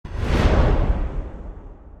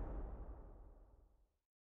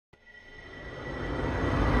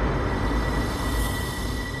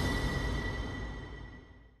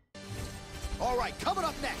All right, coming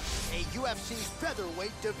up next, a UFC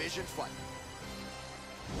featherweight division fight.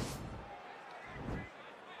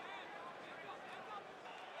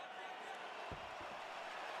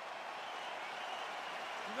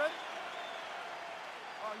 You ready?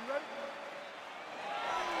 You ready?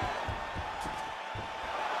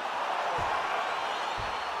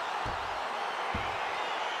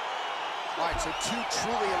 All right, so two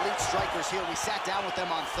truly elite strikers here. We sat down with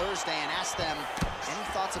them on Thursday and asked them any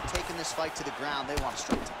thoughts of taking this fight to the ground. They want to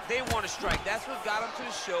strike. They want to strike. That's what got them to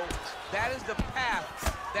the show. That is the path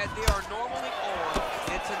that they are normally on.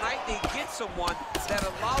 And tonight they get someone that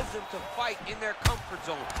allows them to fight in their comfort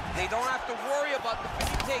zone. They don't have to worry about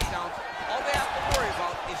defending takedowns. All they have to worry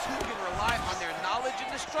about is who can rely on their knowledge in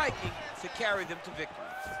the striking to carry them to victory.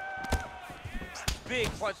 Big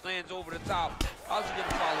punch lands over the top. How's he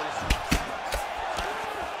gonna follow this?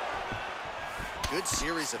 Good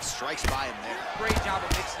series of strikes by him there. Great job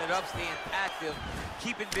of mixing it up, staying active,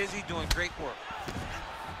 keeping busy, doing great work.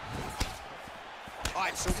 All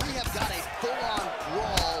right, so we have got a full-on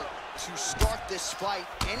brawl to start this fight.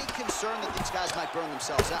 Any concern that these guys might burn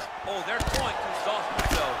themselves out? Oh, they're going to exhaust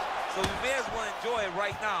themselves. So we may as well enjoy it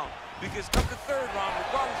right now, because come the third round,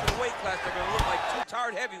 regardless of the weight class, they're going to look like two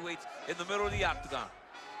tired heavyweights in the middle of the octagon.